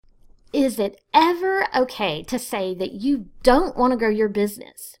is it ever okay to say that you don't want to grow your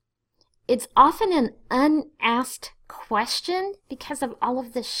business? It's often an unasked question because of all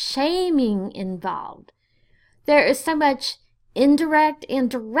of the shaming involved. There is so much indirect and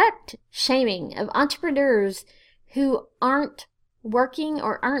direct shaming of entrepreneurs who aren't working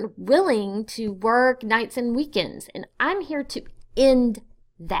or aren't willing to work nights and weekends, and I'm here to end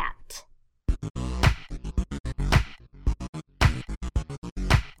that.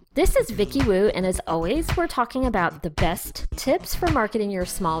 This is Vicki Wu, and as always, we're talking about the best tips for marketing your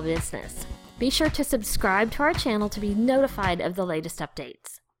small business. Be sure to subscribe to our channel to be notified of the latest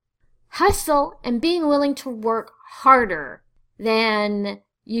updates. Hustle and being willing to work harder than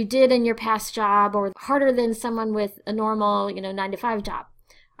you did in your past job or harder than someone with a normal, 9-to-5 job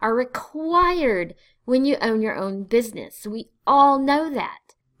are required when you own your own business. We all know that.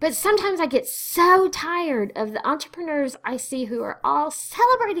 But sometimes I get so tired of the entrepreneurs I see who are all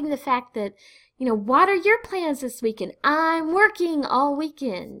celebrating the fact that, what are your plans this weekend? I'm working all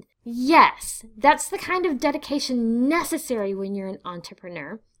weekend. Yes, that's the kind of dedication necessary when you're an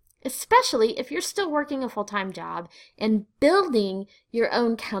entrepreneur, especially if you're still working a full-time job and building your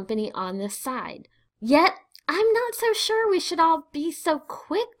own company on the side. Yet, I'm not so sure we should all be so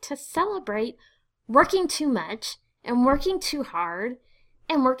quick to celebrate working too much and working too hard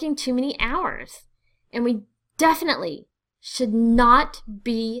and working too many hours. And we definitely should not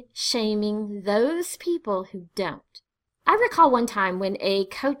be shaming those people who don't. I recall one time when a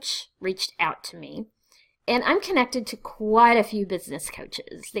coach reached out to me, and I'm connected to quite a few business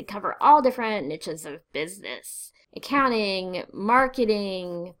coaches. They cover all different niches of business: accounting,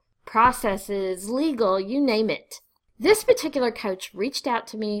 marketing, processes, legal, you name it. This particular coach reached out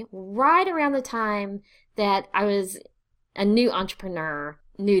to me right around the time that I was a new entrepreneur,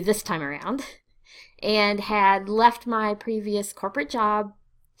 new this time around, and had left my previous corporate job,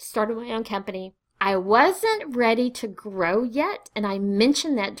 started my own company. I wasn't ready to grow yet, and I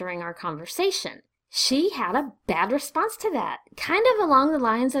mentioned that during our conversation. She had a bad response to that, kind of along the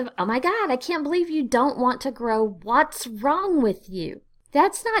lines of, "Oh my God, I can't believe you don't want to grow. What's wrong with you?"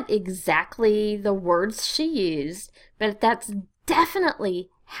 That's not exactly the words she used, but that's definitely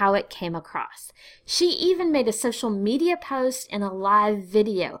how it came across. She even made a social media post and a live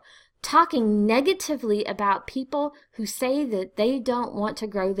video talking negatively about people who say that they don't want to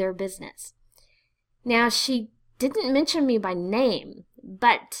grow their business. Now, she didn't mention me by name,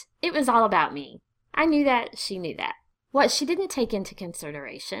 but it was all about me. I knew that, she knew that. What she didn't take into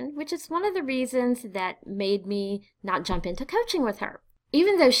consideration, which is one of the reasons that made me not jump into coaching with her,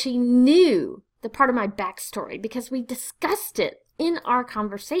 even though she knew the part of my backstory because we discussed it in our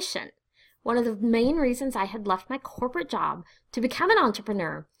conversation. One of the main reasons I had left my corporate job to become an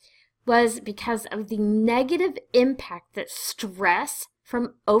entrepreneur was because of the negative impact that stress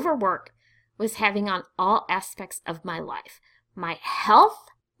from overwork was having on all aspects of my life. My health,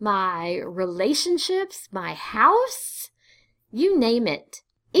 my relationships, my house, you name it.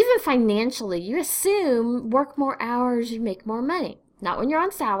 Even financially, you assume work more hours, you make more money. Not when you're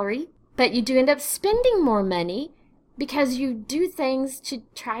on salary, but you do end up spending more money because you do things to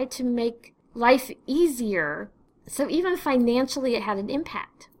try to make life easier. So even financially, it had an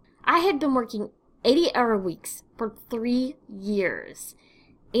impact. I had been working 80-hour weeks for 3 years.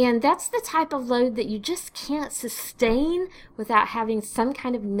 And that's the type of load that you just can't sustain without having some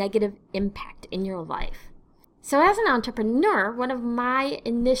kind of negative impact in your life. So as an entrepreneur, one of my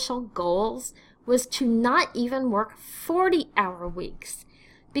initial goals was to not even work 40-hour weeks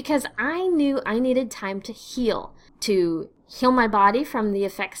because I knew I needed time to heal my body from the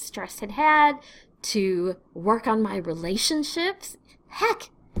effects stress had had, to work on my relationships, heck,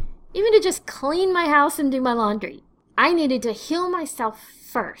 even to just clean my house and do my laundry. I needed to heal myself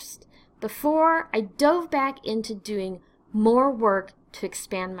first before I dove back into doing more work to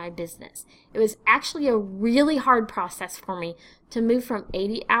expand my business. It was actually a really hard process for me to move from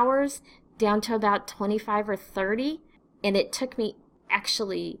 80 hours down to about 25 or 30, and it took me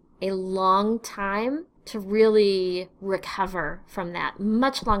actually a long time to really recover from that,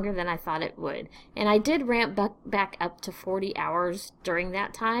 much longer than I thought it would. And I did ramp back up to 40 hours during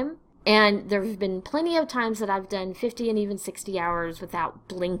that time. And there have been plenty of times that I've done 50 and even 60 hours without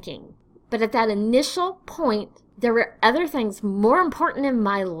blinking. But at that initial point, there were other things more important in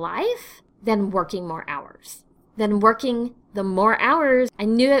my life than working more hours, than working the more hours I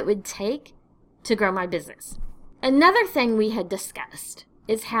knew it would take to grow my business. Another thing we had discussed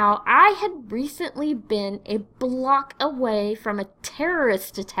is how I had recently been a block away from a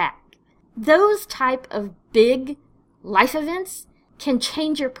terrorist attack. Those type of big life events can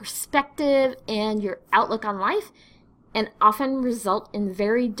change your perspective and your outlook on life and often result in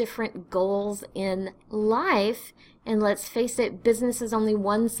very different goals in life. And let's face it, business is only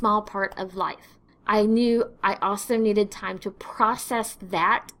one small part of life. I knew I also needed time to process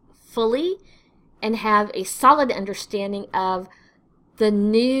that fully and have a solid understanding of the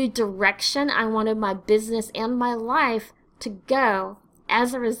new direction I wanted my business and my life to go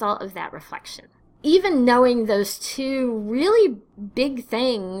as a result of that reflection. Even knowing those two really big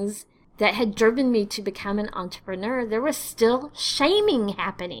things that had driven me to become an entrepreneur, there was still shaming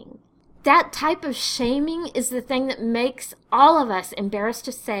happening. That type of shaming is the thing that makes all of us embarrassed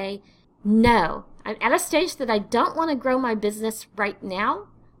to say, no, I'm at a stage that I don't want to grow my business right now.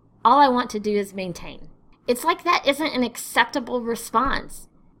 All I want to do is maintain. It's like that isn't an acceptable response.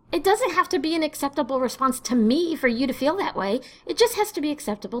 It doesn't have to be an acceptable response to me for you to feel that way. It just has to be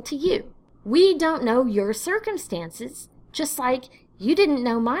acceptable to you. We don't know your circumstances, just like you didn't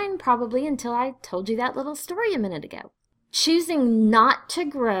know mine probably until I told you that little story a minute ago. Choosing not to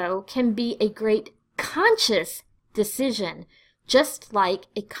grow can be a great conscious decision, just like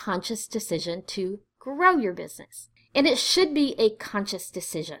a conscious decision to grow your business. And it should be a conscious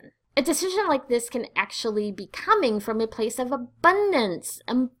decision. A decision like this can actually be coming from a place of abundance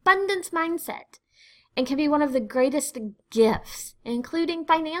mindset, and can be one of the greatest gifts, including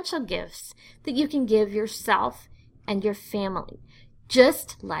financial gifts, that you can give yourself and your family,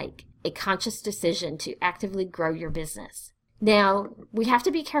 just like a conscious decision to actively grow your business. Now, we have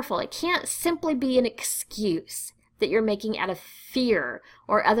to be careful. It can't simply be an excuse that you're making out of fear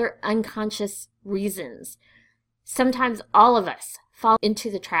or other unconscious reasons. Sometimes all of us fall into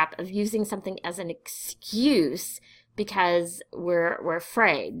the trap of using something as an excuse because we're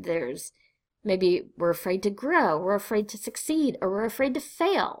afraid. Maybe we're afraid to grow, we're afraid to succeed, or we're afraid to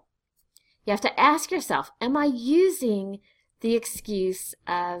fail. You have to ask yourself, am I using the excuse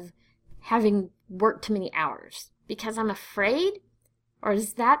of having worked too many hours because I'm afraid? Or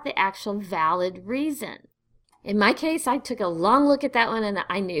is that the actual valid reason? In my case, I took a long look at that one and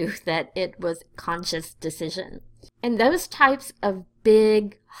I knew that it was a conscious decision. And those types of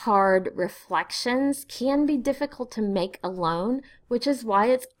big, hard reflections can be difficult to make alone, which is why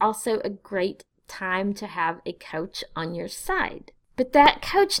it's also a great time to have a coach on your side. But that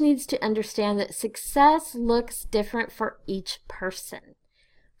coach needs to understand that success looks different for each person.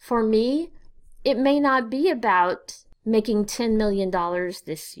 For me, it may not be about making $10 million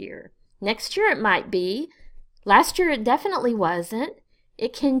this year. Next year it might be. Last year it definitely wasn't.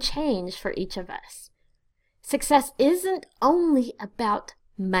 It can change for each of us. Success isn't only about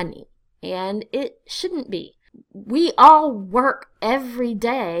money, and it shouldn't be. We all work every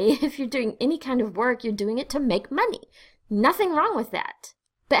day. If you're doing any kind of work, you're doing it to make money. Nothing wrong with that.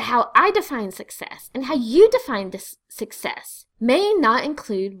 But how I define success and how you define success may not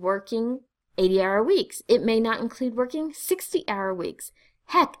include working 80-hour weeks. It may not include working 60-hour weeks.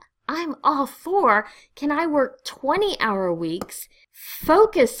 Heck, I'm all for, can I work 20-hour weeks,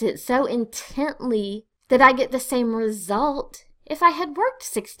 focus it so intently that I get the same result if I had worked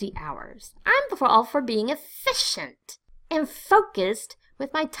 60 hours. I'm all for being efficient and focused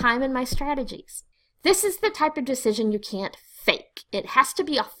with my time and my strategies. This is the type of decision you can't fake. It has to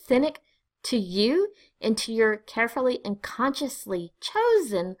be authentic to you and to your carefully and consciously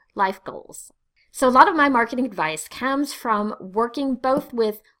chosen life goals. So a lot of my marketing advice comes from working both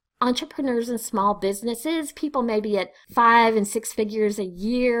with entrepreneurs and small businesses, people maybe at 5 and 6 figures a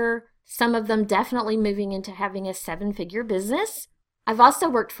year, some of them definitely moving into having a 7-figure business. I've also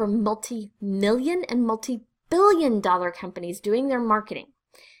worked for multi-million and multi-billion-dollar companies doing their marketing.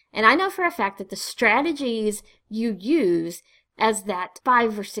 And I know for a fact that the strategies you use as that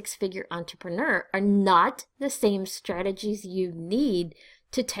 5 or 6 figure entrepreneur are not the same strategies you need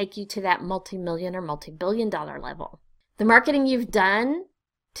to take you to that multi-million or multi-billion-dollar level. The marketing you've done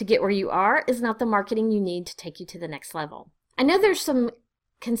to get where you are is not the marketing you need to take you to the next level. I know there's some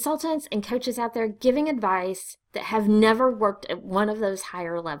consultants and coaches out there giving advice that have never worked at one of those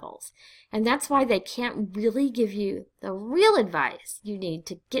higher levels. And that's why they can't really give you the real advice you need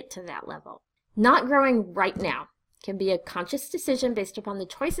to get to that level. Not growing right now can be a conscious decision based upon the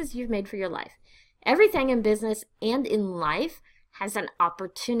choices you've made for your life. Everything in business and in life has an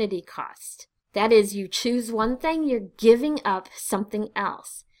opportunity cost. That is, you choose one thing, you're giving up something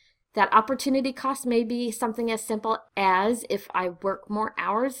else. That opportunity cost may be something as simple as, if I work more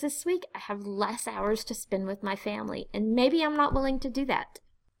hours this week, I have less hours to spend with my family, and maybe I'm not willing to do that.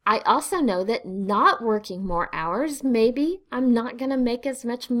 I also know that not working more hours, maybe I'm not going to make as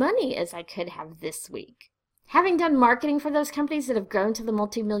much money as I could have this week. Having done marketing for those companies that have grown to the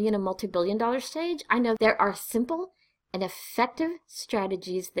multi-million and multi-billion-dollar stage, I know there are simple and effective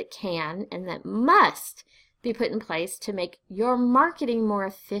strategies that can and that must be put in place to make your marketing more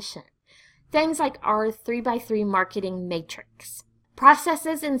efficient. Things like our 3x3 marketing matrix.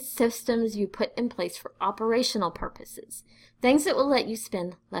 Processes and systems you put in place for operational purposes. Things that will let you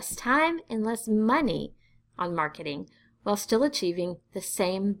spend less time and less money on marketing while still achieving the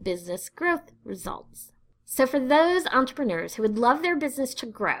same business growth results. So for those entrepreneurs who would love their business to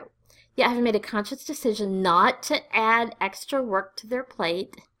grow, yet have made a conscious decision not to add extra work to their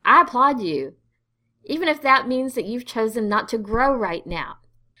plate, I applaud you, even if that means that you've chosen not to grow right now.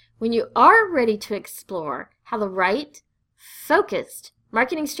 When you are ready to explore how the right, focused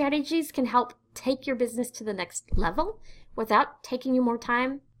marketing strategies can help take your business to the next level without taking you more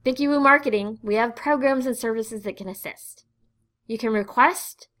time, Vicky Woo Marketing, we have programs and services that can assist. You can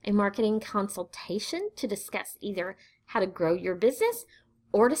request a marketing consultation to discuss either how to grow your business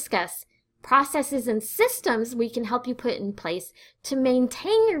or discuss processes and systems we can help you put in place to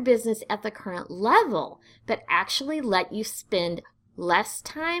maintain your business at the current level, but actually let you spend less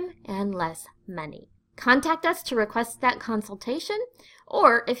time and less money. Contact us to request that consultation,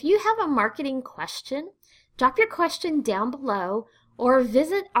 or if you have a marketing question, drop your question down below or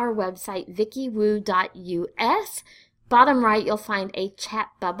visit our website, vickywoo.us. Bottom right, you'll find a chat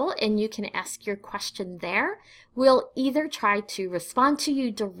bubble and you can ask your question there. We'll either try to respond to you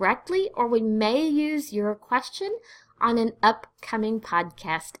directly or we may use your question on an upcoming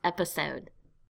podcast episode.